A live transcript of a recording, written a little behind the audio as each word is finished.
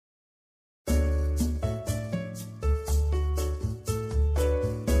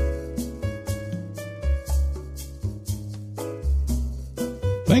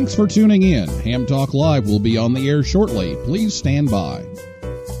Thanks for tuning in. Ham Talk Live will be on the air shortly. Please stand by.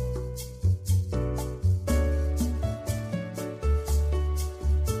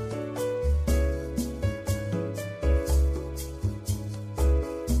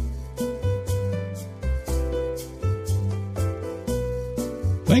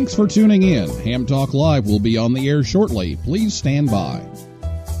 Thanks for tuning in. Ham Talk Live will be on the air shortly. Please stand by.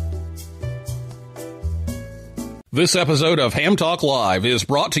 This episode of Ham Talk Live is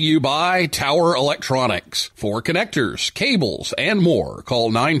brought to you by Tower Electronics. For connectors, cables, and more,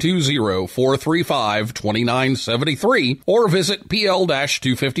 call 920-435-2973 or visit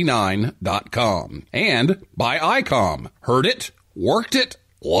pl-259.com. And by ICOM. Heard it? Worked it?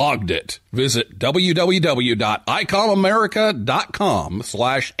 Logged it. Visit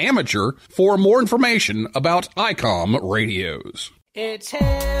www.icomamerica.com/amateur for more information about ICOM radios. It's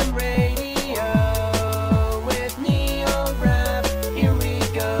Ham Radio with Neil Rapp. Here we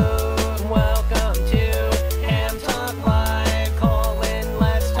go. Welcome to Ham Talk Live. Call in,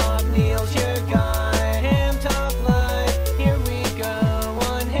 let's talk. Neil's your guy. Ham Talk Live. Here we go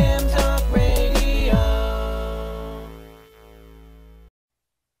on Ham Talk Radio.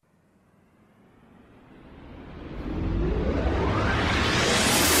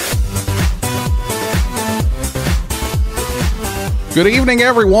 Good evening,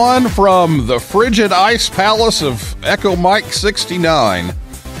 everyone, from the frigid ice palace of Echo Mike 69.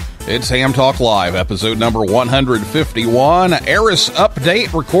 It's Ham Talk Live, episode number 151, ARISS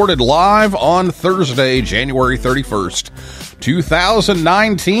update recorded live on Thursday, January 31st,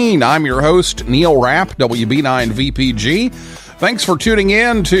 2019. I'm your host, Neil Rapp, WB9VPG. Thanks for tuning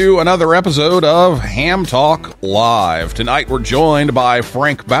in to another episode of Ham Talk Live. Tonight we're joined by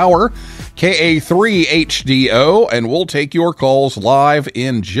Frank Bauer, KA3HDO, and we'll take your calls live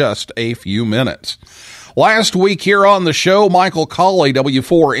in just a few minutes. Last week here on the show, Michael Colley,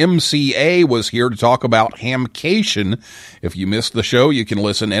 W4MCA, was here to talk about hamcation. If you missed the show, you can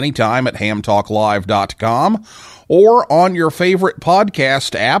listen anytime at hamtalklive.com or on your favorite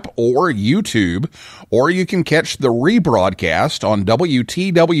podcast app or YouTube, or you can catch the rebroadcast on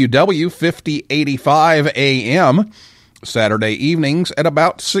WTWW 5085 AM Saturday evenings at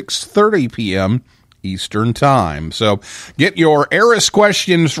about 6:30 p.m. Eastern Time. So get your ARISS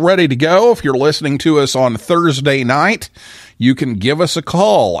questions ready to go. If you're listening to us on Thursday night, you can give us a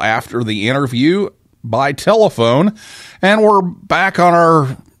call after the interview by telephone. And we're back on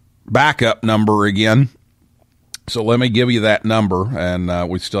our backup number again. So let me give you that number. And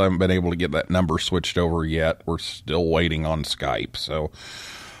we still haven't been able to get that number switched over yet. We're still waiting on Skype. So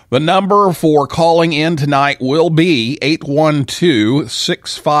the number for calling in tonight will be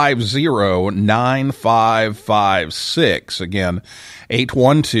 812-650-9556. Again,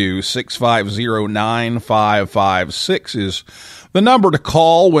 812-650-9556 is the number to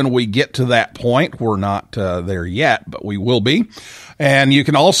call when we get to that point. We're not there yet, but we will be. And you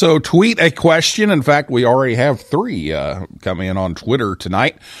can also tweet a question. In fact, we already have 3 come in on Twitter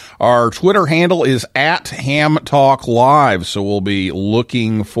tonight. Our Twitter handle is @HamTalkLive, so we'll be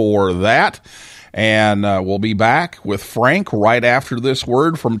looking for that. And we'll be back with Frank right after this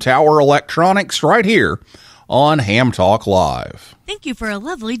word from Tower Electronics right here on Ham Talk Live. Thank you for a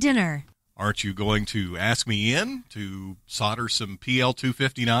lovely dinner. Aren't you going to ask me in to solder some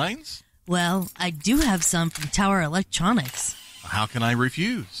PL259s? Well, I do have some from Tower Electronics. How can I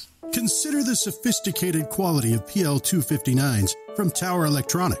refuse? Consider the sophisticated quality of PL259s from Tower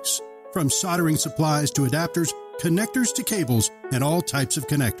Electronics. From soldering supplies to adapters, connectors to cables, and all types of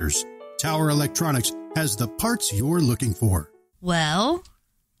connectors, Tower Electronics has the parts you're looking for. Well?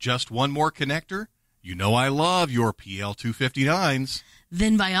 Just one more connector? You know I love your PL259s.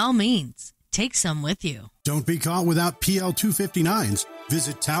 Then by all means, take some with you. Don't be caught without PL259s.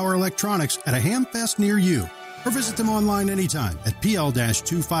 Visit Tower Electronics at a Hamfest near you, or visit them online anytime at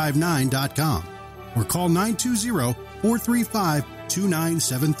pl-259.com or call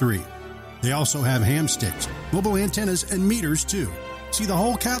 920-435-2973. They also have ham sticks, mobile antennas, and meters too. See the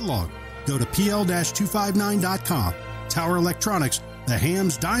whole catalog. Go to pl-259.com. Tower Electronics, the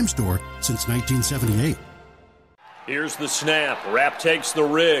ham's dime store since 1978. Here's the snap. Rapp takes the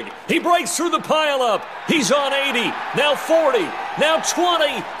rig. He breaks through the pileup. He's on 80, now 40, now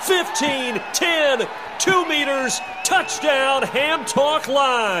 20, 15, 10, 2 meters. Touchdown, Ham Talk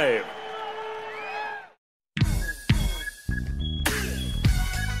Live.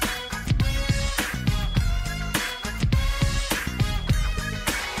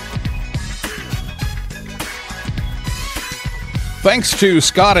 Thanks to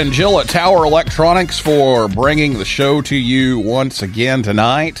Scott and Jill at Tower Electronics for bringing the show to you once again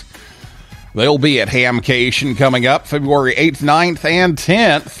tonight. They'll be at Hamcation coming up February 8th, 9th, and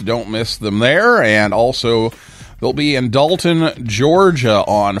 10th. Don't miss them there. And also, they'll be in Dalton, Georgia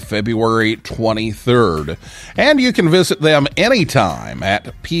on February 23rd. And you can visit them anytime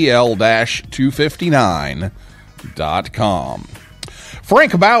at pl-259.com.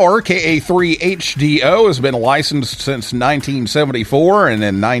 Frank Bauer, KA3HDO, has been licensed since 1974 and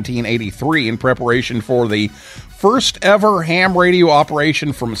in 1983 in preparation for the first ever ham radio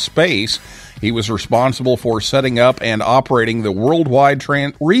operation from space. He was responsible for setting up and operating the worldwide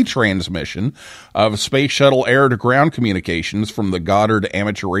retransmission of Space Shuttle air-to-ground communications from the Goddard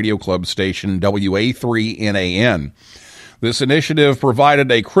Amateur Radio Club station WA3NAN. This initiative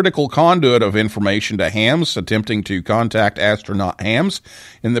provided a critical conduit of information to hams attempting to contact astronaut hams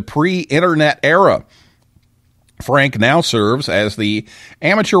in the pre-internet era. Frank now serves as the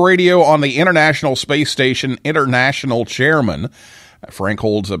Amateur Radio on the International Space Station International Chairman. Frank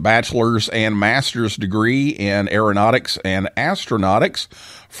holds a bachelor's and master's degree in aeronautics and astronautics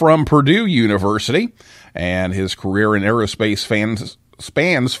from Purdue University, and his career in aerospace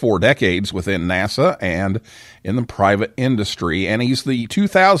spans 4 decades within NASA and in the private industry. And he's the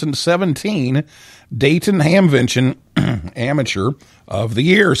 2017 Dayton Hamvention Amateur of the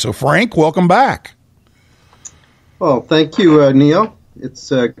Year. So, Frank, welcome back. Well, thank you, Neil.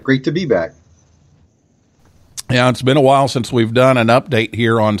 It's great to be back. Yeah, it's been a while since we've done an update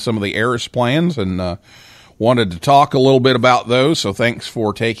here on some of the ARISS plans, and wanted to talk a little bit about those. So thanks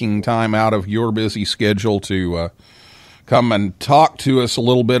for taking time out of your busy schedule to come and talk to us a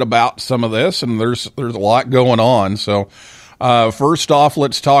little bit about some of this. And there's a lot going on. So first off,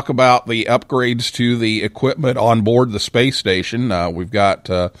 let's talk about the upgrades to the equipment on board the space station. We've got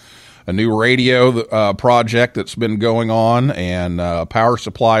a new radio project that's been going on, and power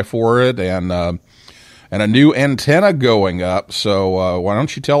supply for it, and a new antenna going up. So why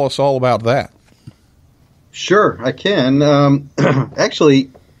don't you tell us all about that? Sure, I can. Actually,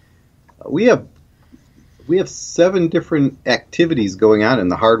 we have 7 different activities going on in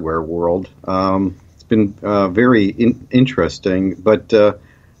the hardware world. It's been very interesting, but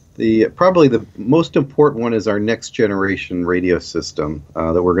probably the most important one is our next generation radio system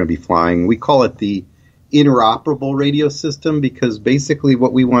that we're going to be flying. We call it the interoperable radio system because basically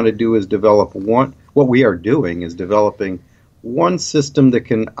what we want to do is developing one system that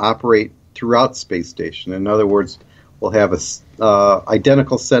can operate throughout space station. In other words, we'll have a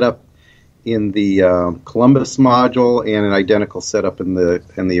identical setup in the Columbus module and an identical setup in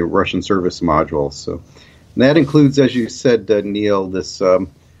the Russian service module. So that includes, as you said, Neil, this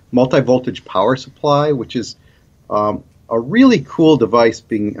multi-voltage power supply, which is a really cool device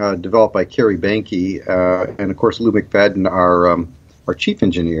being developed by Kerry Banke and, of course, Lou McFadden, our chief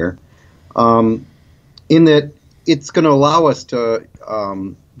engineer, in that it's going to allow us to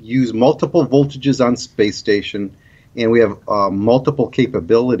use multiple voltages on space station, and we have multiple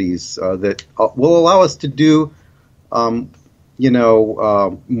capabilities that will allow us to do, more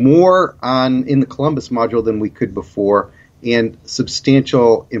in the Columbus module than we could before, and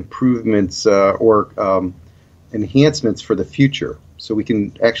substantial improvements or enhancements for the future. So we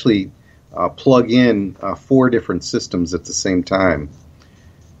can actually plug in 4 different systems at the same time.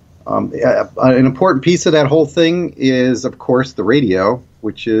 An important piece of that whole thing is, of course, the radio,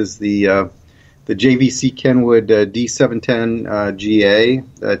 which is the JVC Kenwood D710 GA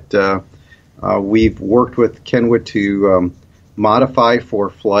that we've worked with Kenwood to modify for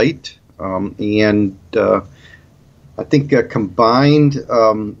flight. And I think combined,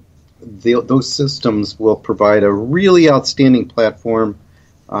 those systems will provide a really outstanding platform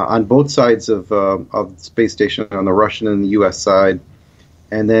on both sides of the space station, on the Russian and the U.S. side.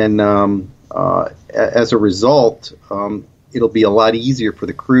 And then as a result, it'll be a lot easier for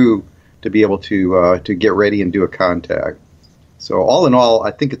the crew to be able to get ready and do a contact. So all in all,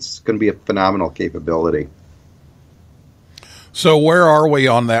 I think it's going to be a phenomenal capability. So where are we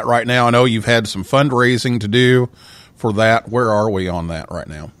on that right now? I know you've had some fundraising to do for that. Where are we on that right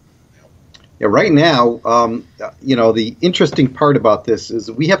now? Yeah, right now, the interesting part about this is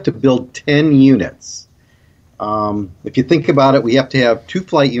we have to build 10 units. If you think about it, we have to have 2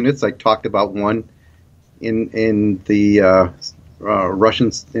 flight units. I talked about one in the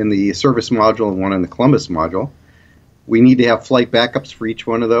Russians in the service module and one in the Columbus module. We need to have flight backups for each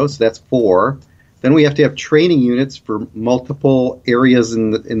one of those. That's 4. Then we have to have training units for multiple areas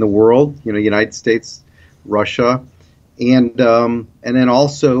in the world. United States, Russia, and then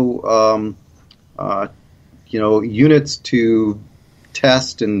also units to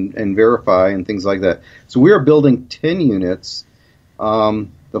test and verify and things like that. So we are building 10 units.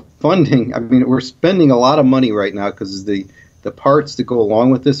 The funding, we're spending a lot of money right now because the the parts that go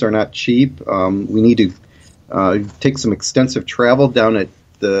along with this are not cheap. We need to take some extensive travel down at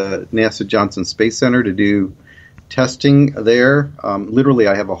the NASA Johnson Space Center to do testing there. Literally,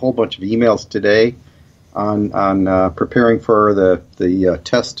 I have a whole bunch of emails today on preparing for the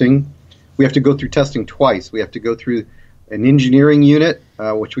testing. We have to go through testing twice. We have to go through an engineering unit,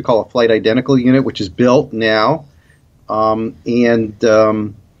 which we call a flight identical unit, which is built now. And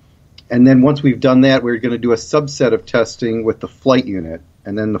then once we've done that, we're going to do a subset of testing with the flight unit.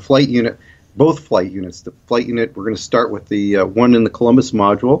 And then the flight unit, both flight units. The flight unit, we're going to start with the one in the Columbus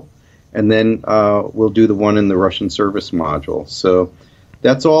module, and then we'll do the one in the Russian service module. So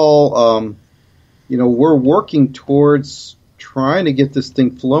that's all, we're working towards trying to get this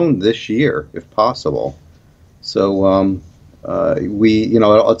thing flown this year, if possible. So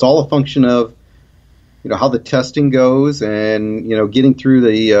it's all a function of, how the testing goes and, getting through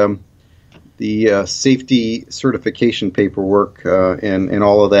the safety certification paperwork and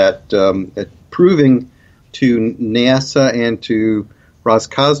all of that, proving to NASA and to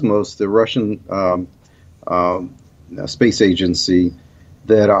Roscosmos, the Russian space agency,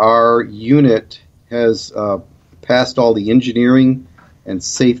 that our unit has passed all the engineering and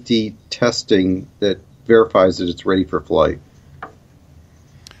safety testing that verifies that it's ready for flight.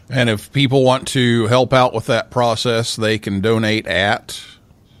 And if people want to help out with that process, they can donate at?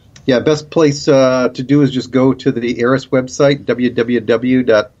 Yeah, best place to do is just go to the ARISS website,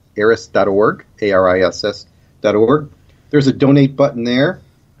 www.ariss.org, ARISS.org. There's a donate button there,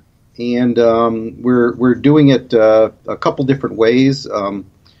 and we're doing it a couple different ways.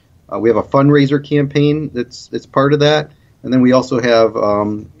 We have a fundraiser campaign that's part of that, and then we also have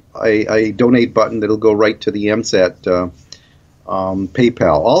a donate button that'll go right to the AMSAT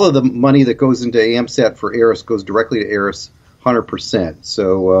PayPal. All of the money that goes into AMSAT for ARISS goes directly to ARISS 100%.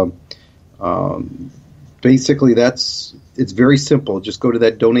 So basically it's very simple. Just go to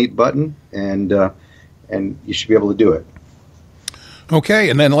that donate button and you should be able to do it. Okay,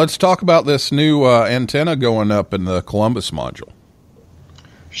 and then let's talk about this new antenna going up in the Columbus module.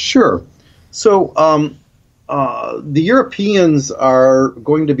 Sure. So the Europeans are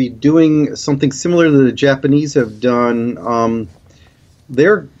going to be doing something similar to the Japanese have done.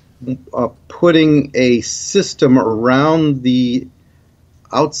 They're putting a system around the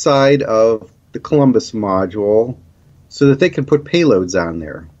outside of the Columbus module so that they can put payloads on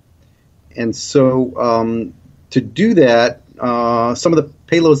there. And so to do that, some of the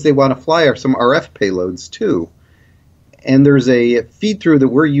payloads they want to fly are some RF payloads too. And there's a feed-through that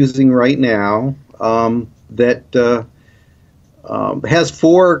we're using right now that has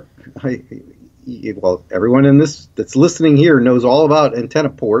four. Well, everyone in this that's listening here knows all about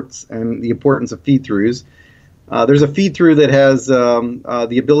antenna ports and the importance of feed-throughs. There's a feed-through that has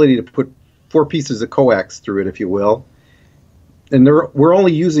the ability to put 4 pieces of coax through it, if you will. And we're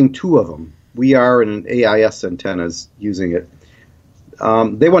only using 2 of them. We are, and AIS antennas using it.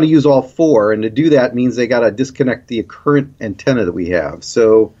 They want to use all 4, and to do that means they got to disconnect the current antenna that we have.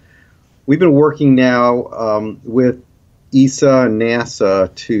 So we've been working now with ESA and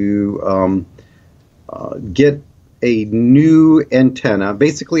NASA to get a new antenna,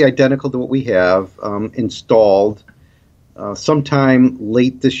 basically identical to what we have, installed sometime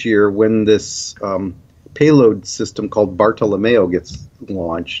late this year when this payload system called Bartolomeo gets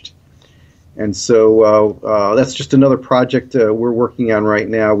launched. And so that's just another project we're working on right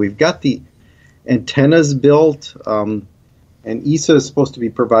now. We've got the antennas built, and ESA is supposed to be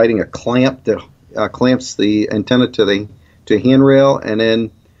providing a clamp that clamps the antenna to handrail, and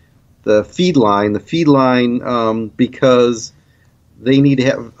then the feed line, because they need to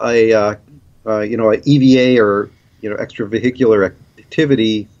have a EVA or extravehicular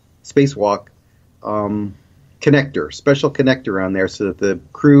activity spacewalk connector, special connector on there, so that the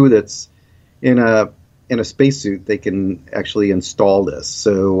crew that's in a spacesuit, they can actually install this.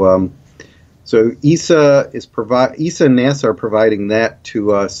 So ESA and NASA are providing that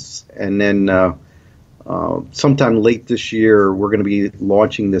to us, and then sometime late this year we're going to be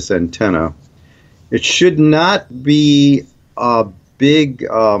launching this antenna. It should not be a big,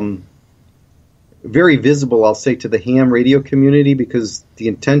 very visible, I'll say, to the ham radio community, because the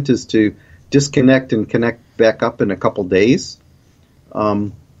intent is to disconnect and connect back up in a couple days.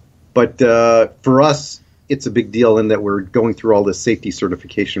 But for us, it's a big deal in that we're going through all this safety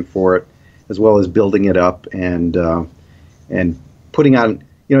certification for it, as well as building it up and putting on.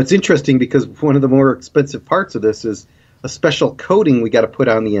 It's interesting because one of the more expensive parts of this is a special coating we got to put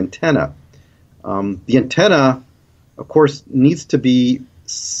on the antenna. The antenna, of course, needs to be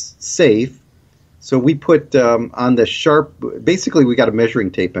safe. So we put on the sharp. Basically, we got a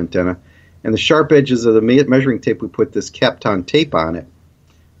measuring tape antenna, And the sharp edges of the measuring tape, we put this Kapton tape on it.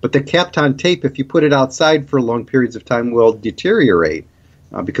 But the Kapton tape, if you put it outside for long periods of time, will deteriorate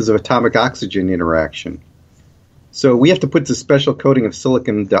because of atomic oxygen interaction. So we have to put this special coating of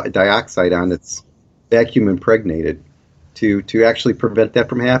silicon dioxide on that's vacuum impregnated to actually prevent that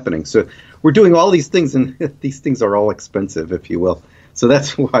from happening. So we're doing all these things, and these things are all expensive, if you will. So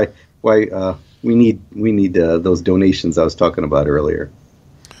that's why we need those donations I was talking about earlier.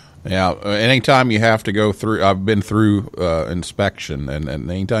 Yeah, anytime you have to go through, I've been through inspection, and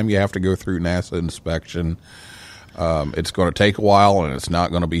anytime you have to go through NASA inspection, it's going to take a while, and it's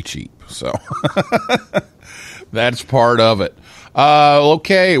not going to be cheap. So that's part of it.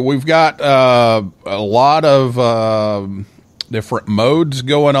 Okay, we've got a lot of different modes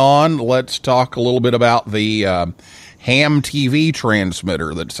going on. Let's talk a little bit about the ham TV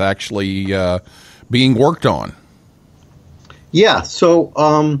transmitter that's actually being worked on. Yeah, so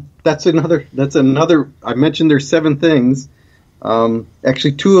that's another. I mentioned there's 7 things.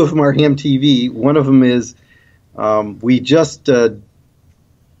 Actually, 2 of them are ham TV. One of them is we just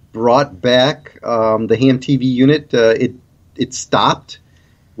brought back the ham TV unit. It stopped.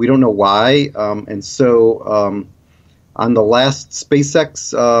 We don't know why. And so on the last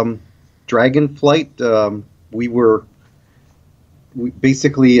SpaceX Dragon flight,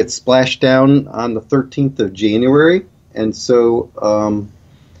 basically it splashed down on the 13th of January. And so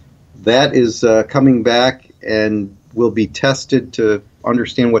that is coming back and will be tested to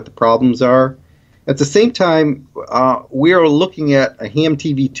understand what the problems are. At the same time, we are looking at a ham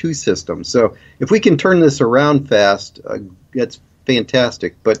TV 2 system. So if we can turn this around fast, that's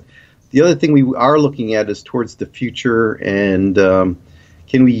fantastic. But the other thing we are looking at is towards the future, and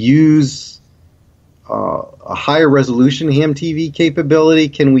can we use a higher resolution ham TV capability?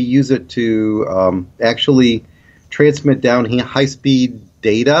 Can we use it to actually transmit down high-speed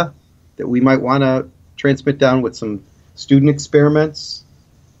data that we might want to transmit down with some student experiments?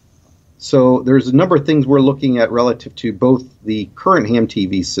 So there's a number of things we're looking at relative to both the current ham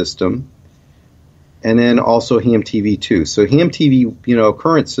TV system and then also ham TV 2. So ham TV,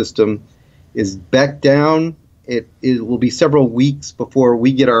 current system is back down. It will be several weeks before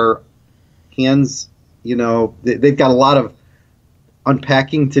we get our hands, they've got a lot of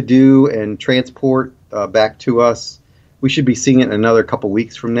unpacking to do and transport back to us. We should be seeing it in another couple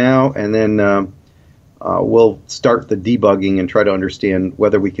weeks from now, and then we'll start the debugging and try to understand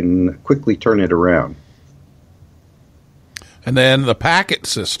whether we can quickly turn it around. And then the packet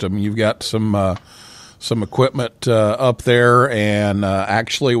system, you've got some equipment up there, and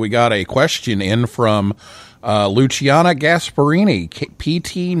actually we got a question in from Luciana Gasparini,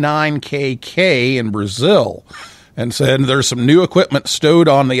 PT9KK in Brazil, and said there's some new equipment stowed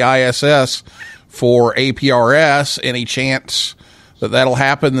on the ISS for APRS. Any chance that'll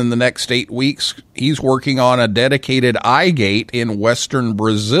happen in the next 8 weeks? He's working on a dedicated iGate in western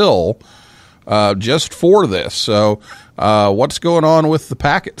Brazil just for this. So what's going on with the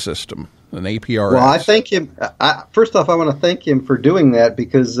packet system and APRS? Well, I thank him. First off, I want to thank him for doing that,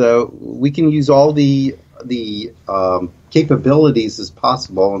 because we can use all the capabilities as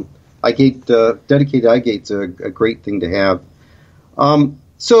possible. And dedicated iGate's a great thing to have.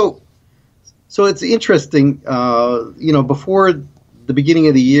 So it's interesting. Before the beginning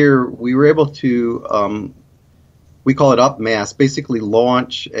of the year, we were able to, we call it upmass, basically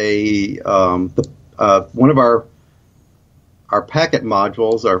launch one of our packet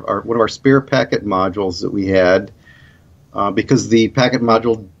modules, one of our spare packet modules that we had, because the packet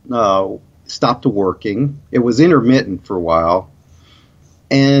module stopped working. It was intermittent for a while,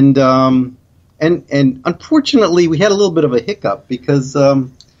 and unfortunately, we had a little bit of a hiccup because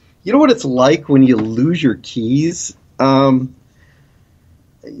you know what it's like when you lose your keys.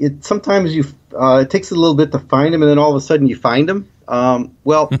 Sometimes it takes a little bit to find them, and then all of a sudden you find them. When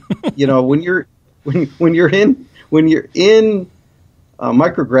you're in a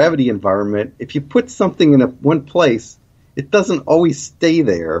microgravity environment, if you put something in one place, it doesn't always stay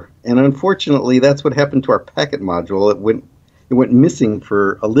there. And unfortunately, that's what happened to our packet module. It went missing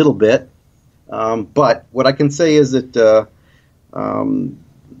for a little bit. But what I can say is that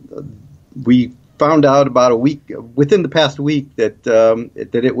we found out about within the past week that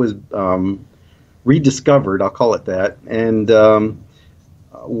it was rediscovered. I'll call it that, and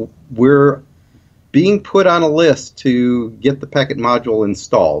we're being put on a list to get the packet module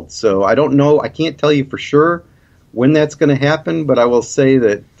installed. So I don't know. I can't tell you for sure when that's going to happen, but I will say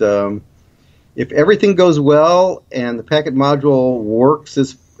that if everything goes well and the packet module works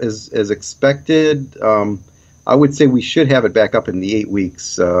as expected, I would say we should have it back up in the 8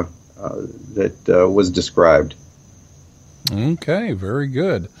 weeks that was described. Okay, very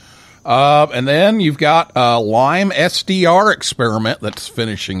good. And then you've got a Lyme SDR experiment that's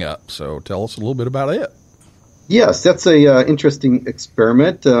finishing up. So tell us a little bit about it. Yes, that's a interesting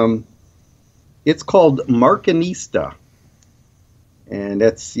experiment. It's called Marcanista, and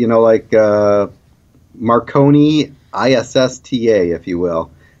that's like Marconi ISSTA, if you will.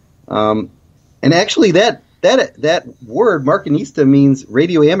 And actually, that word Marcanista means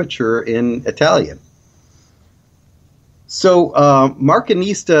radio amateur in Italian. So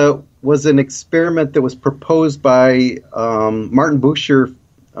Marcanista was an experiment that was proposed by Martin Bucher,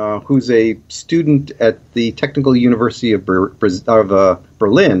 who's a student at the Technical University of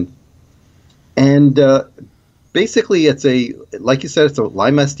Berlin. And basically, it's like you said, it's a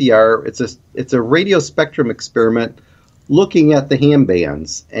Lyme SDR. It's a radio spectrum experiment looking at the ham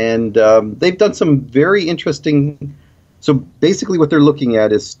bands. And they've done some very interesting. So basically what they're looking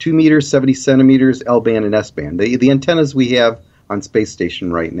at is 2 meters, 70 centimeters, L-band and S-band, the antennas we have on space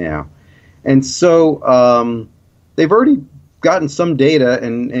station right now. And so they've already gotten some data,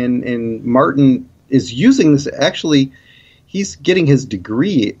 and Martin is using this. Actually, he's getting his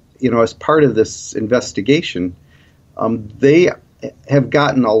degree, as part of this investigation. They have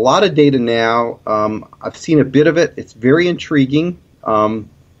gotten a lot of data now. I've seen a bit of it. It's very intriguing.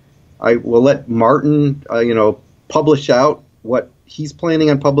 I will let Martin, publish out what he's planning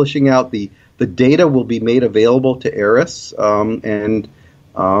on publishing out. The data will be made available to ARISS, and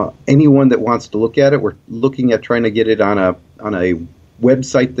anyone that wants to look at it. We're looking at trying to get it on a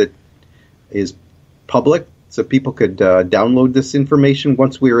website that is public, so people could download this information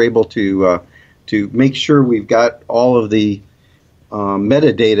once we are able to make sure we've got all of the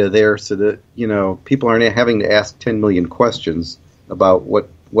metadata there, so that people aren't having to ask 10 million questions about what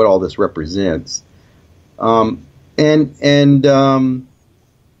all this represents.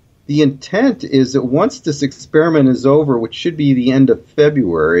 The intent is that once this experiment is over, which should be the end of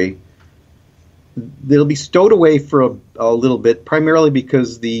February, they'll be stowed away for a little bit, primarily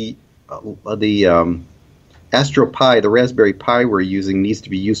because the Astro Pi, the Raspberry Pi we're using, needs to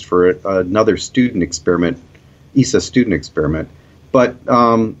be used for another student experiment, ESA student experiment. But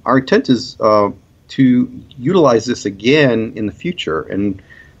our intent is to utilize this again in the future, and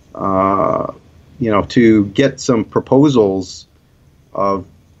to get some proposals of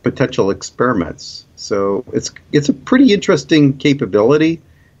potential experiments. So it's a pretty interesting capability,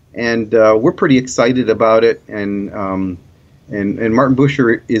 and we're pretty excited about it. And Martin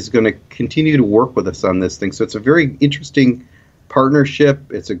Bucher is going to continue to work with us on this thing. So it's a very interesting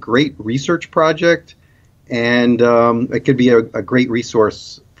partnership. It's a great research project, and it could be a great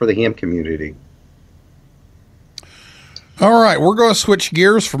resource for the ham community. All right, we're going to switch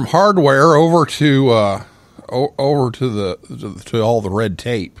gears from hardware over to all the red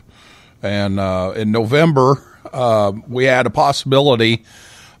tape. And in November, we had a possibility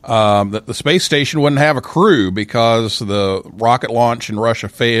that the space station wouldn't have a crew because the rocket launch in Russia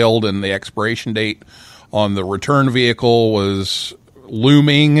failed, and the expiration date on the return vehicle was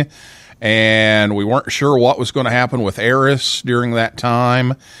looming, and we weren't sure what was going to happen with ARISS during that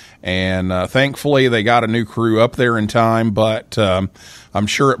time. And thankfully, they got a new crew up there in time, but I'm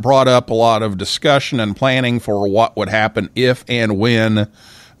sure it brought up a lot of discussion and planning for what would happen if and when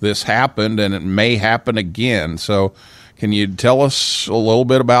this happened, and it may happen again. So can you tell us a little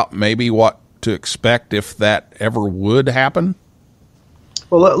bit about maybe what to expect if that ever would happen?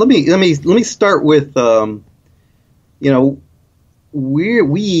 Well, let me start with, we,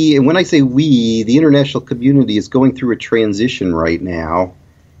 and when I say we, the international community is going through a transition right now.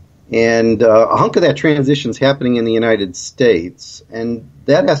 And a hunk of that transition is happening in the United States, and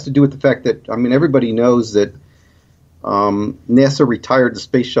that has to do with the fact that, everybody knows that NASA retired the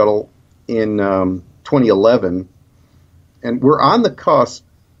space shuttle in 2011, and we're on the cusp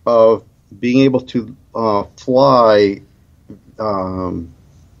of being able to fly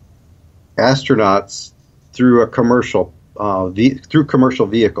astronauts through commercial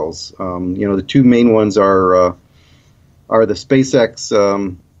vehicles. The two main ones are the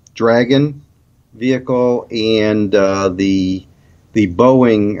SpaceX Dragon vehicle and the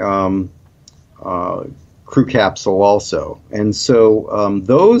Boeing crew capsule also. And so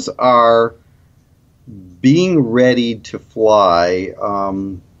those are being ready to fly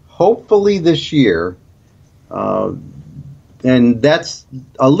hopefully this year. And that's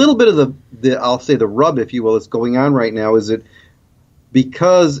a little bit of I'll say the rub, if you will, that's going on right now, is that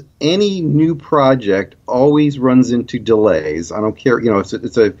because any new project always runs into delays. I don't care,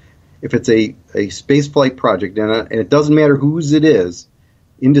 if it's a space flight project, and it doesn't matter whose it is,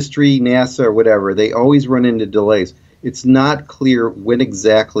 industry, NASA, or whatever, they always run into delays. It's not clear when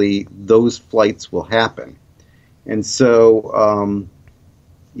exactly those flights will happen. And so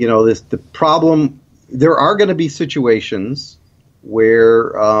the problem. There are going to be situations where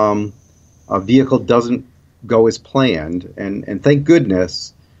a vehicle doesn't go as planned, and thank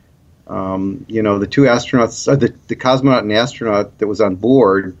goodness, the two astronauts, the cosmonaut and astronaut that was on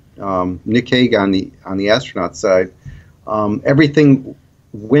board, Nick Hague on the astronaut side, everything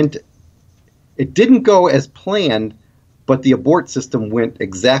went. It didn't go as planned, but the abort system went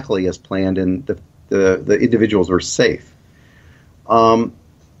exactly as planned, and the individuals were safe.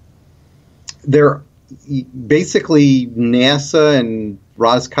 Basically, NASA and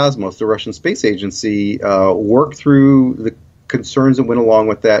Roscosmos, the Russian space agency, worked through the concerns that went along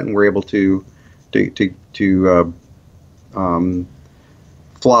with that, and were able to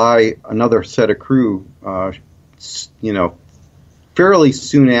fly another set of crew, fairly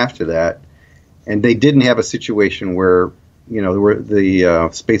soon after that, and they didn't have a situation where the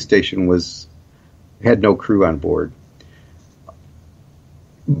space station had no crew on board.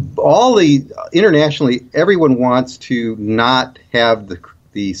 Internationally, everyone wants to not have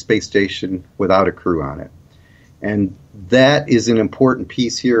the space station without a crew on it. And that is an important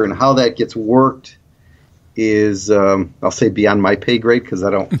piece here, and how that gets worked is, I'll say, beyond my pay grade, because I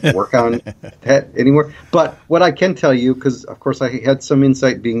don't work on that anymore. But what I can tell you, because of course I had some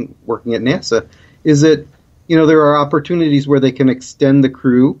insight working at NASA, is that there are opportunities where they can extend the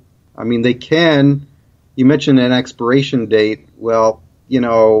crew. I mean, they can. You mentioned an expiration date. Well,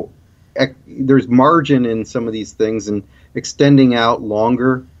 there's margin in some of these things, and extending out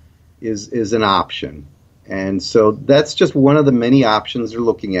longer is an option. And so that's just one of the many options they're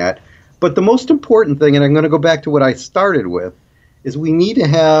looking at. But the most important thing, and I'm going to go back to what I started with, is we need to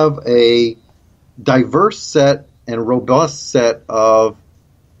have a diverse set and robust set of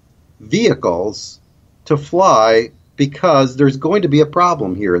vehicles to fly, because there's going to be a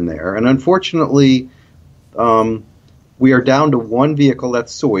problem here and there. And unfortunately, we are down to one vehicle,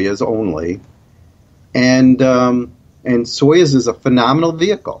 that's Soyuz only. And Soyuz is a phenomenal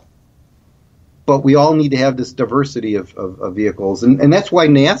vehicle. But we all need to have this diversity of vehicles. And that's why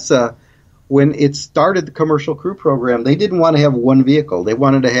NASA, when it started the commercial crew program, they didn't want to have one vehicle. They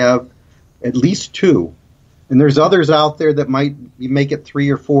wanted to have at least two. And there's others out there that might make it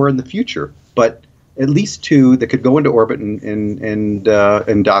 3 or 4 in the future. But at least two that could go into orbit and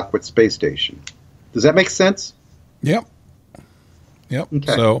dock with space station. Does that make sense? Yep.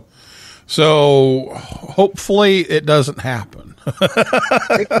 Okay. So hopefully it doesn't happen.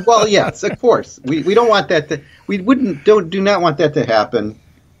 Well, yes, of course. We don't want that to. We do not want that to happen.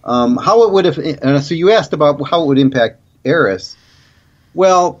 How it would have. So you asked about how it would impact ARISS.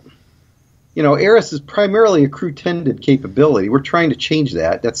 Well, ARISS is primarily a crew-tended capability. We're trying to change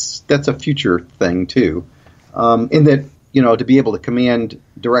that. That's a future thing too. In that, to be able to command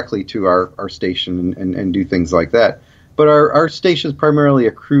directly to our station and do things like that. But our station is primarily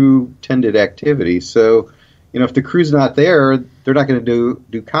a crew-tended activity. So, if the crew's not there, they're not going to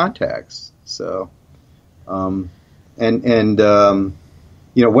do contacts. So, whether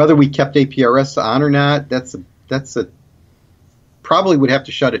we kept APRS on or not, that's probably would have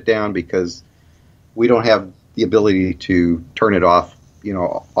to shut it down, because we don't have the ability to turn it off,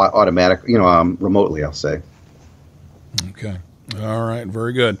 remotely, I'll say. Okay. All right.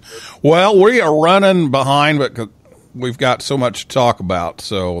 Very good. Well, we are running behind, but we've got so much to talk about,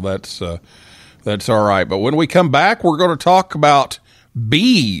 so that's all right. But when we come back, we're going to talk about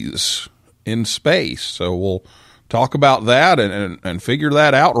bees in space. So we'll talk about that and figure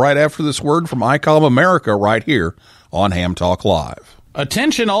that out right after this word from ICOM America right here on Ham Talk Live.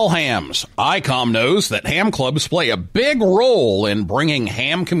 Attention all hams. ICOM knows that ham clubs play a big role in bringing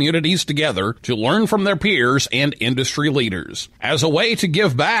ham communities together to learn from their peers and industry leaders. As a way to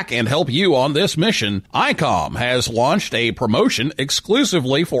give back and help you on this mission, ICOM has launched a promotion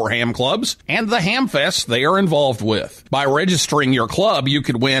exclusively for ham clubs and the ham fests they are involved with. By registering your club, you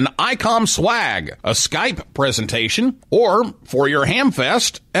could win ICOM swag, a Skype presentation, or for your ham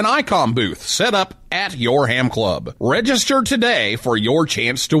fest, an ICOM booth set up at your ham club. Register today for your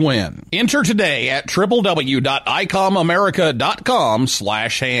chance to win. Enter today at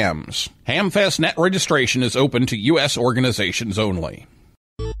www.icomamerica.com/hams. Hamfest net registration is open to U.S. organizations only.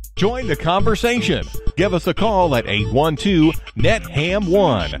 Join the conversation. Give us a call at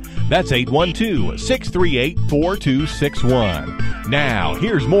 812-NET-HAM1. That's 812-638-4261. Now,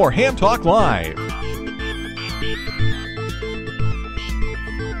 here's more Ham Talk Live.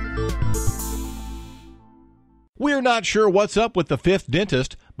 We're not sure what's up with the fifth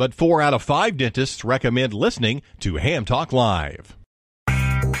dentist, but 4 out of 5 dentists recommend listening to Ham Talk Live.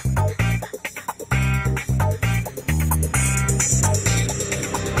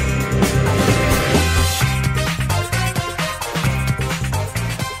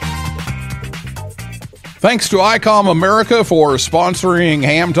 Thanks to ICOM America for sponsoring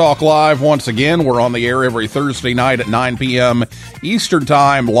Ham Talk Live once again. We're on the air every Thursday night at 9 p.m. Eastern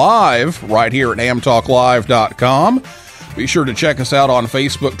Time live right here at hamtalklive.com. Be sure to check us out on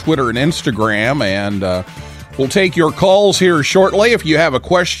Facebook, Twitter, and Instagram, and we'll take your calls here shortly. If you have a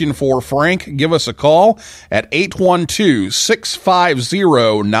question for Frank, give us a call at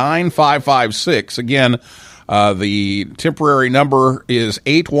 812-650-9556. Again, the temporary number is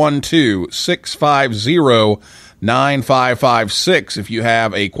 812-650-9556 if you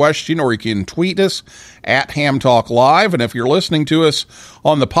have a question, or you can tweet us at Ham Talk Live. And if you're listening to us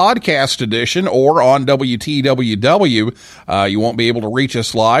on the podcast edition or on WTWW, you won't be able to reach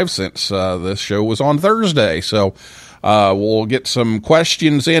us live since this show was on Thursday. So we'll get some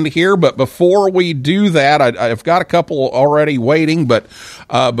questions in here, but before we do that, I've got a couple already waiting, but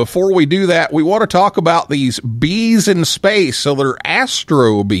before we do that, we want to talk about these bees in space. So they're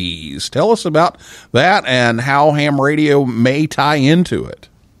astro bees. Tell us about that and how ham radio may tie into it.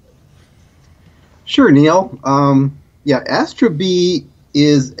 Sure, Neil. Astro Bee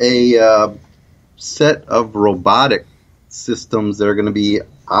is a set of robotic systems that are going to be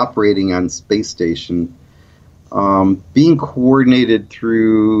operating on space station, being coordinated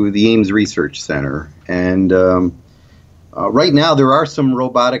through the Ames Research Center. And right now there are some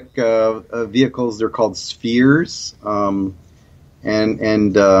robotic vehicles. They're called spheres.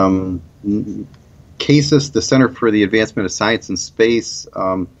 CASIS, the Center for the Advancement of Science and Space,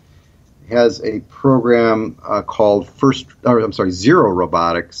 has a program called Zero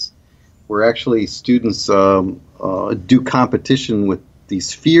Robotics, where actually students do competition with these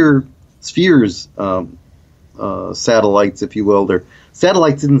spheres satellites, if you will. They're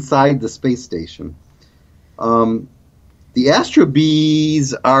satellites inside the space station. The Astro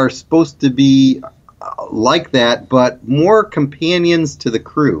Bees are supposed to be like that, but more companions to the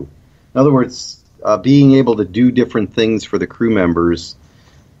crew. In other words, being able to do different things for the crew members.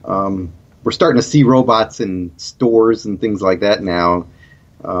 We're starting to see robots in stores and things like that now.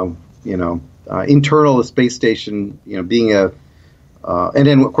 Internal to space station, being and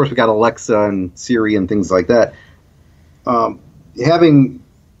then of course we got Alexa and Siri and things like that. Having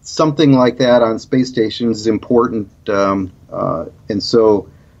something like that on space stations is important, and so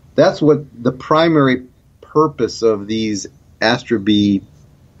that's what the primary purpose of these Astro Bee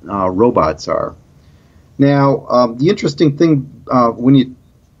robots are. Now, the interesting thing,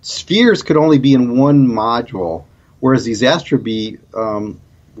 spheres could only be in one module, whereas these Astro Bee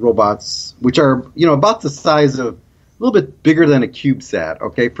robots, which are about the size of, a little bit bigger than a CubeSat.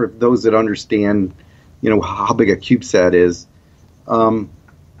 Okay, for those that understand, how big a CubeSat is.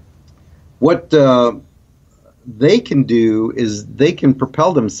 What they can do is they can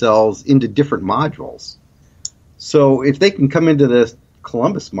propel themselves into different modules. So if they can come into the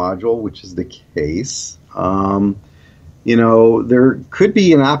Columbus module, which is the case, there could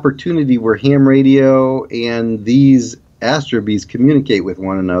be an opportunity where ham radio and these Astro Bees communicate with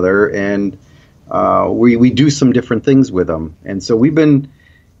one another, and we do some different things with them. And so we've been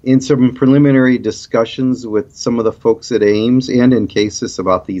in some preliminary discussions with some of the folks at Ames and in CASIS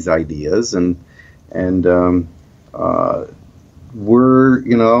about these ideas, and we're,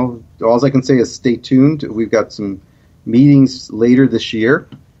 all I can say is stay tuned. We've got some meetings later this year.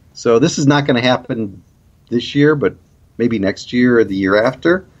 So this is not going to happen this year, but maybe next year or the year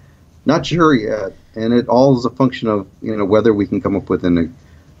after. Not sure yet. And it all is a function of, whether we can come up with an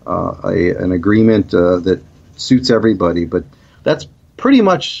agreement that suits everybody. But that's pretty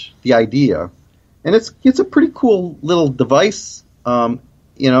much the idea. And it's a pretty cool little device, and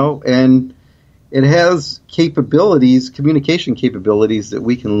it has communication capabilities that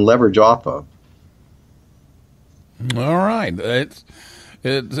we can leverage off of. All right.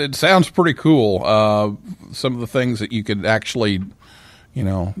 It sounds pretty cool. Some of the things that you could actually,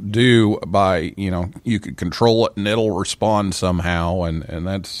 do by, you could control it and it'll respond somehow. And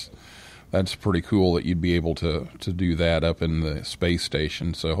that's pretty cool that you'd be able to do that up in the space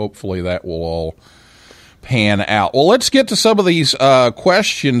station. So hopefully that will all pan out. Well, let's get to some of these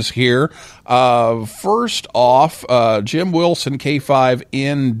questions here. First off, Jim Wilson,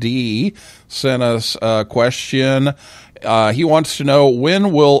 K5ND, sent us a question. He wants to know,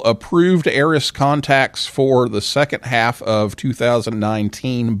 when will approved ARISS contacts for the second half of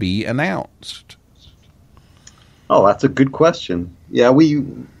 2019 be announced? Oh, that's a good question. Yeah, we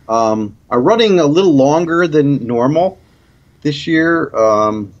are running a little longer than normal this year.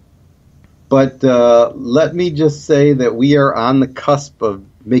 But let me just say that we are on the cusp of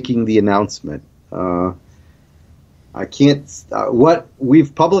making the announcement. I can't. What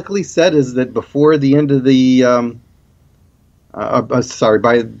we've publicly said is that before the end of the, by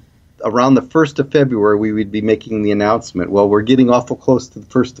around the 1st of February we would be making the announcement. Well, we're getting awful close to the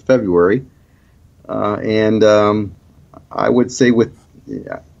 1st of February, and I would say within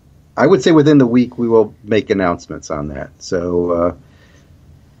the week we will make announcements on that. So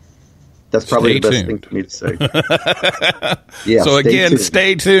that's probably the best thing for me to say. Yeah. So again,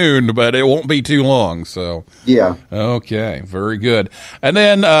 stay tuned, but it won't be too long. So yeah. Okay, very good. And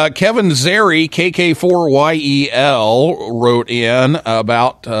then Kevin Zeri, KK4YEL, wrote in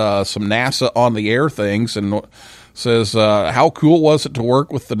about some NASA on the air things and says, how cool was it to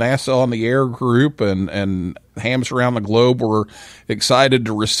work with the NASA on the air group, and hams around the globe were excited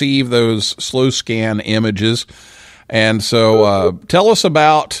to receive those slow scan images. And so tell us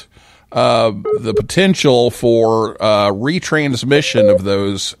about the potential for retransmission of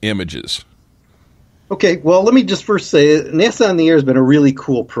those images. Okay, well, let me just first say NASA on the Air has been a really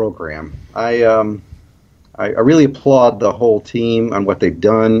cool program. I really applaud the whole team on what they've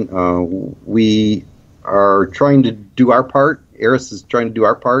done. We are trying to do our part. ARISS is trying to do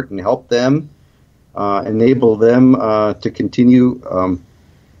our part and help them, enable them to continue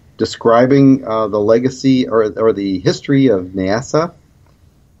describing the legacy or the history of NASA.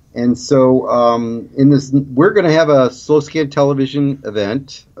 And so in this, we're going to have a slow scan television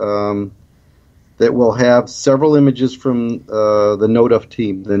event that will have several images from the NOTAF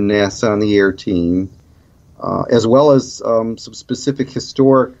team, the NASA on the Air team, as well as some specific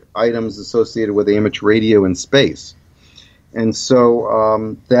historic items associated with amateur radio in space. And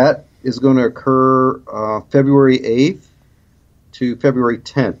so that is going to occur February 8th to February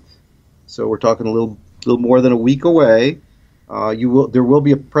 10th. So we're talking a little more than a week away. There will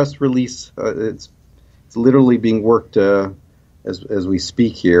be a press release. It's literally being worked as we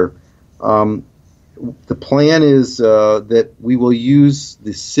speak here. The plan is that we will use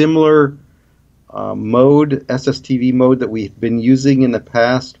the similar mode, SSTV mode, that we've been using in the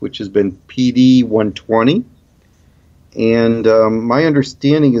past, which has been PD 120. And my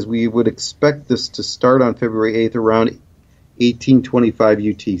understanding is we would expect this to start on February 8th around 1825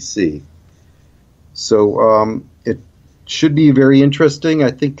 UTC. So it should be very interesting.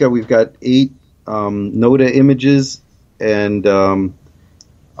 I think we've got 8 NOTA images and 4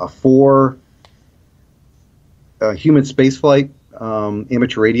 human spaceflight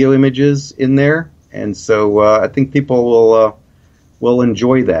amateur radio images in there, and so I think people will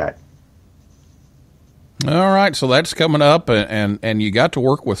enjoy that. All right, so that's coming up, and you got to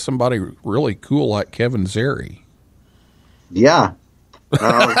work with somebody really cool like Kevin Zeri. Yeah,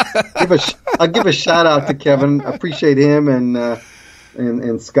 I'll give a shout out to Kevin. I appreciate him and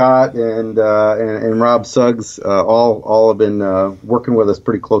Scott and Rob Suggs. All have been working with us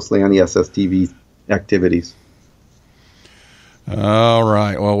pretty closely on the SSTV activities. All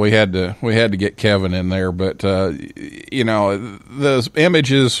right. Well, we had to get Kevin in there, but those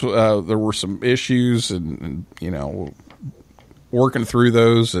images, there were some issues, and working through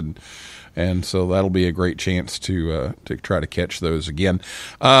those, and so that'll be a great chance to try to catch those again.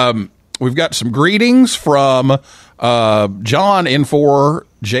 We've got some greetings from John in for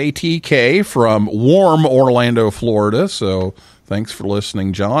JTK from warm Orlando, Florida. So thanks for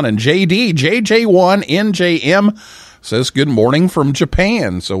listening, John. And JJ1 NJM says good morning from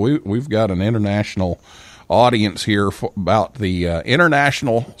Japan. So we've got an international audience here about the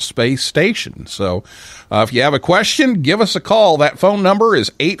International Space Station. So if you have a question, give us a call. That phone number is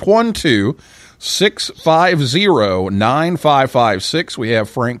 812-650-9556. We have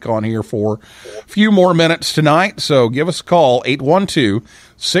Frank on here for a few more minutes tonight, so give us a call.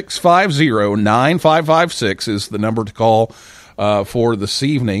 812-650-9556 is the number to call for this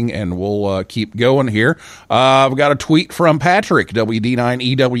evening, and we'll keep going here. I've got a tweet from Patrick,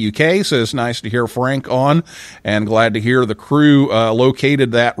 WD9EWK, says, nice to hear Frank on, and glad to hear the crew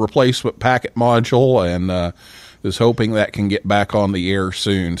located that replacement packet module, and is hoping that can get back on the air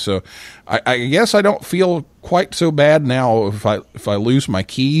soon. So I guess I don't feel quite so bad now if I lose my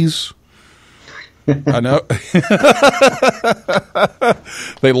keys. I know.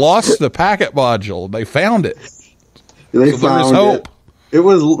 They lost the packet module. They found it. They so found hope. It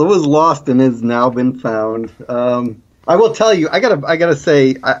was lost and has now been found. I will tell you, I gotta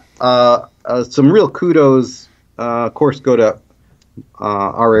say, some real kudos, of course, go to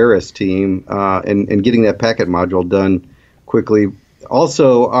our ARISS team and getting that packet module done quickly.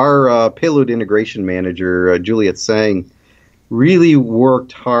 Also, our payload integration manager, Juliet Sang, really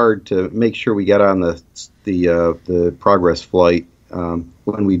worked hard to make sure we got on the Progress flight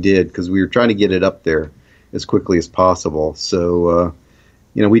when we did, because we were trying to get it up there as quickly as possible. So,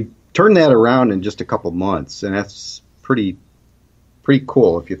 we turned that around in just a couple months, and that's pretty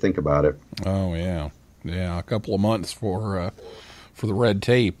cool if you think about it. Oh yeah, a couple of months for for the red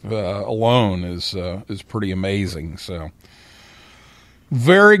tape alone is pretty amazing. So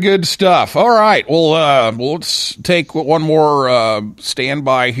very good stuff. All right, well, let's take one more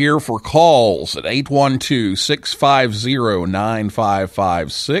standby here for calls at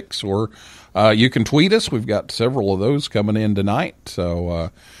 812-650-9556, or you can tweet us. We've got several of those coming in tonight, so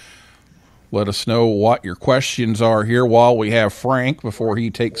let us know what your questions are here while we have Frank before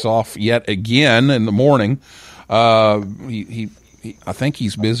he takes off yet again in the morning. He I think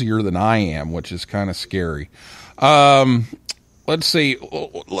he's busier than I am, which is kind of scary. Let's see.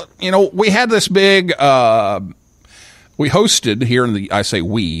 We had this big, we hosted here in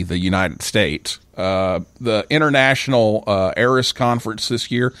the United States, the International ARISS conference this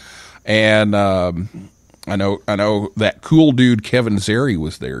year. And, I know that cool dude Kevin Zeri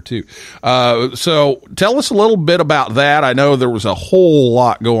was there too. So tell us a little bit about that. I know there was a whole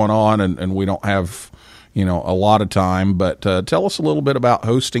lot going on and we don't have, a lot of time, but tell us a little bit about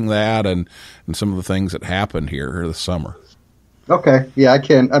hosting that and some of the things that happened here this summer. Okay. Yeah, I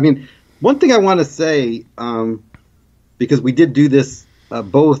can. I mean, one thing I want to say, because we did do this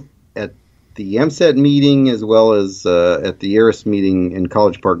both at the MSAT meeting as well as at the ARISS meeting in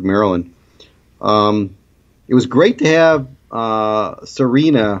College Park, Maryland. It was great to have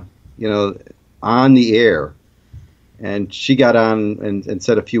Serena, on the air. And she got on and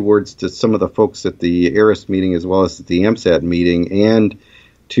said a few words to some of the folks at the ARISS meeting as well as at the MSAT meeting and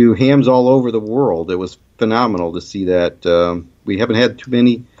to hams all over the world. It was phenomenal to see that. We haven't had too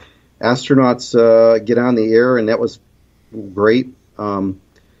many astronauts get on the air, and that was great. The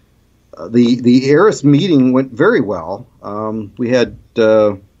ARISS meeting went very well. We had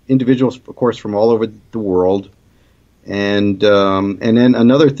individuals, of course, from all over the world. And then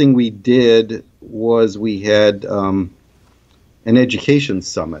another thing we did was we had an education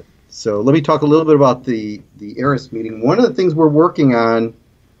summit. So let me talk a little bit about the ARISS meeting. One of the things we're working on,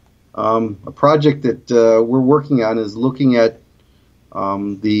 a project that we're working on is looking at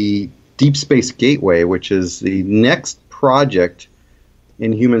the Deep Space Gateway, which is the next project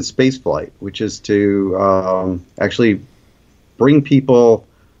in human spaceflight, which is to actually bring people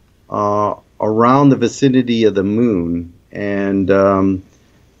around the vicinity of the moon. And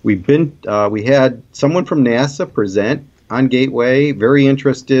we had someone from NASA present on Gateway, very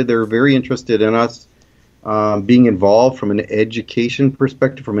interested. They're very interested in us being involved from an education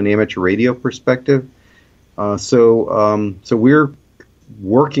perspective, from an amateur radio perspective. So we're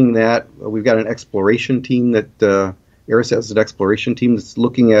working that. We've got an exploration team that ARISS has an exploration team that's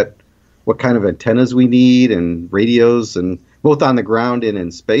looking at what kind of antennas we need and radios, and both on the ground and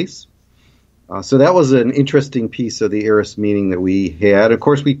in space. So that was an interesting piece of the ARISS meeting that we had. Of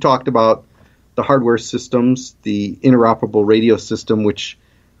course, we talked about the hardware systems, the interoperable radio system, which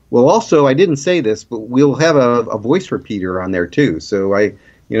will also, I didn't say this, but we'll have a voice repeater on there too. So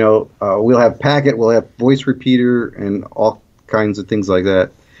we'll have packet, we'll have voice repeater, and all kinds of things like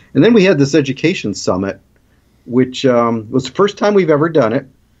that. And then we had this education summit, which was the first time we've ever done it.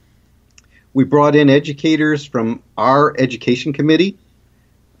 We brought in educators from our education committee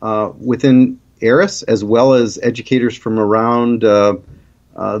within ARISS, as well as educators from around the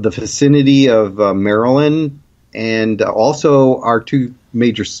vicinity of Maryland, and also our two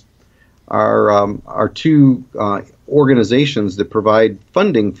organizations that provide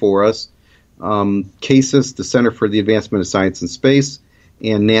funding for us, CASIS, the Center for the Advancement of Science and Space,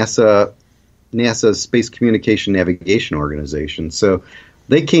 and NASA's Space Communication Navigation Organization. So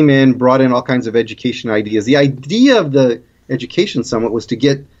they came in, brought in all kinds of education ideas. The idea of the Education Summit was to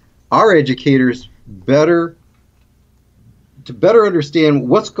get our educators better understand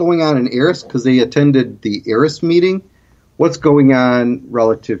what's going on in ARISS, because they attended the ARISS meeting, what's going on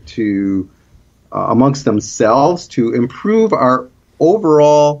relative to amongst themselves to improve our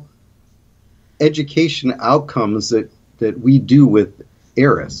overall education outcomes that we do with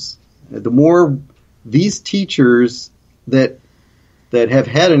ARISS. The more these teachers that have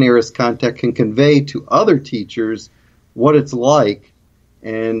had an ARISS contact can convey to other teachers what it's like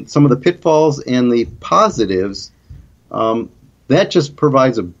and some of the pitfalls and the positives, that just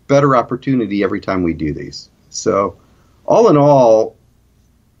provides a better opportunity every time we do these. So all in all,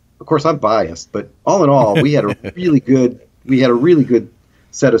 of course I'm biased, but all in all, we had a really good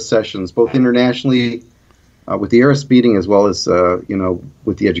set of sessions, both internationally with the ARISS meeting as well as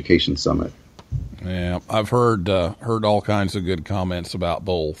with the Education Summit. Yeah, I've heard all kinds of good comments about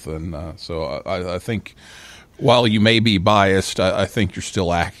both, and so I think while you may be biased, I think you're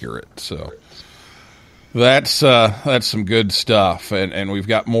still accurate. So that's some good stuff, and we've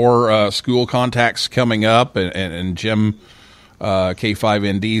got more school contacts coming up, and Jim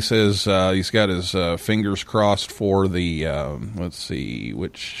K5ND says he's got his fingers crossed for the, let's see,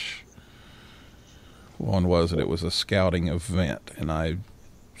 which one was it? It was a scouting event, and I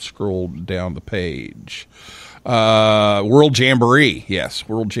scrolled down the page. World Jamboree, yes,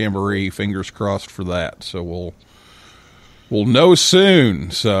 World Jamboree. Fingers crossed for that. So we'll know soon.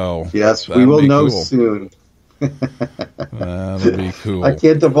 So yes, we will know cool. soon. That'll be cool. I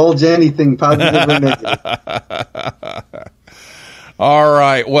can't divulge anything positive or negative. All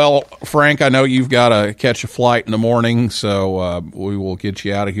right. Well, Frank, I know you've got to catch a flight in the morning, so we will get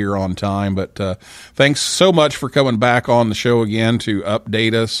you out of here on time. But thanks so much for coming back on the show again to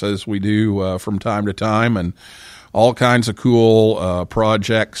update us as we do from time to time, and all kinds of cool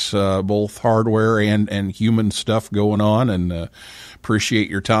projects, both hardware and human stuff going on. And appreciate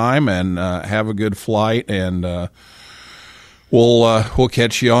your time, and have a good flight. And we'll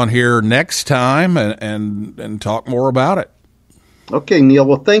catch you on here next time and talk more about it. Okay, Neil.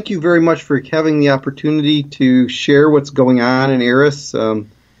 Well, thank you very much for having the opportunity to share what's going on in ARISS.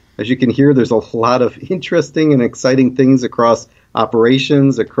 As you can hear, there's a lot of interesting and exciting things across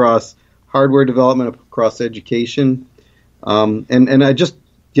operations, across hardware development, across education. And I just,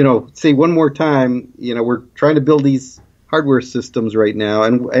 say one more time, we're trying to build these hardware systems right now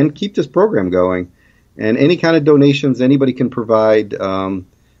and keep this program going. And any kind of donations anybody can provide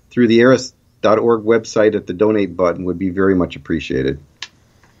through the ARISS.org website at the donate button would be very much appreciated.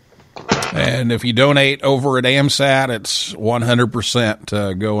 And if you donate over at AMSAT, it's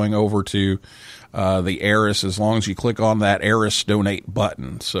 100% going over to the ARISS, as long as you click on that ARISS donate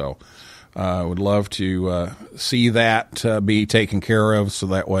button. So I would love to see that be taken care of, so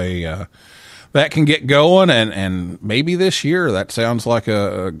that way that can get going. And maybe this year, that sounds like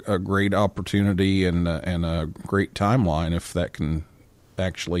a great opportunity and a great timeline if that can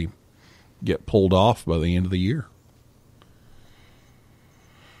actually get pulled off by the end of the year.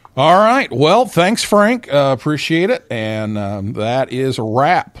 All right. Well, thanks, Frank. Appreciate it. And that is a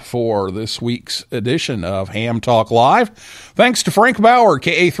wrap for this week's edition of Ham Talk Live. Thanks to Frank Bauer,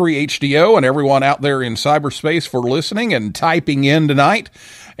 KA3HDO, and everyone out there in cyberspace for listening and typing in tonight.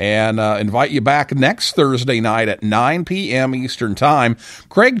 And invite you back next Thursday night at 9 p.m. Eastern Time.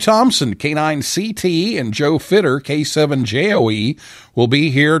 Craig Thompson, K9CT, and Joe Fitter, K7JOE, will be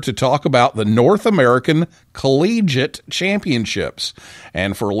here to talk about the North American Collegiate Championships.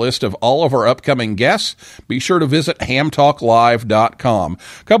 And for a list of all of our upcoming guests, be sure to visit hamtalklive.com.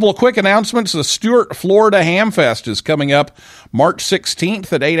 A couple of quick announcements. The Stuart, Florida Ham Fest is coming up March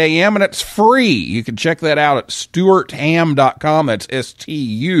 16th at 8 a.m., and it's free. You can check that out at stuartham.com. That's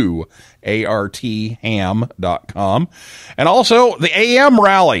STUART ham.com. And also, the AM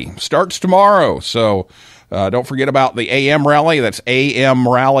Rally starts tomorrow, so don't forget about the AM Rally. That's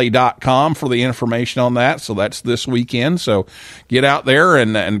amrally.com for the information on that. So that's this weekend. So get out there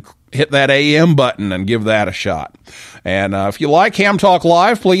and hit that AM button and give that a shot. And if you like Ham Talk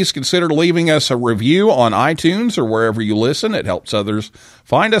Live, please consider leaving us a review on iTunes or wherever you listen. It helps others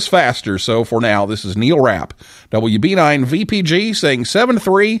find us faster. So for now, this is Neil Rapp, WB9VPG, saying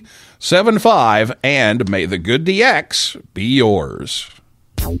 7375, and may the good DX be yours.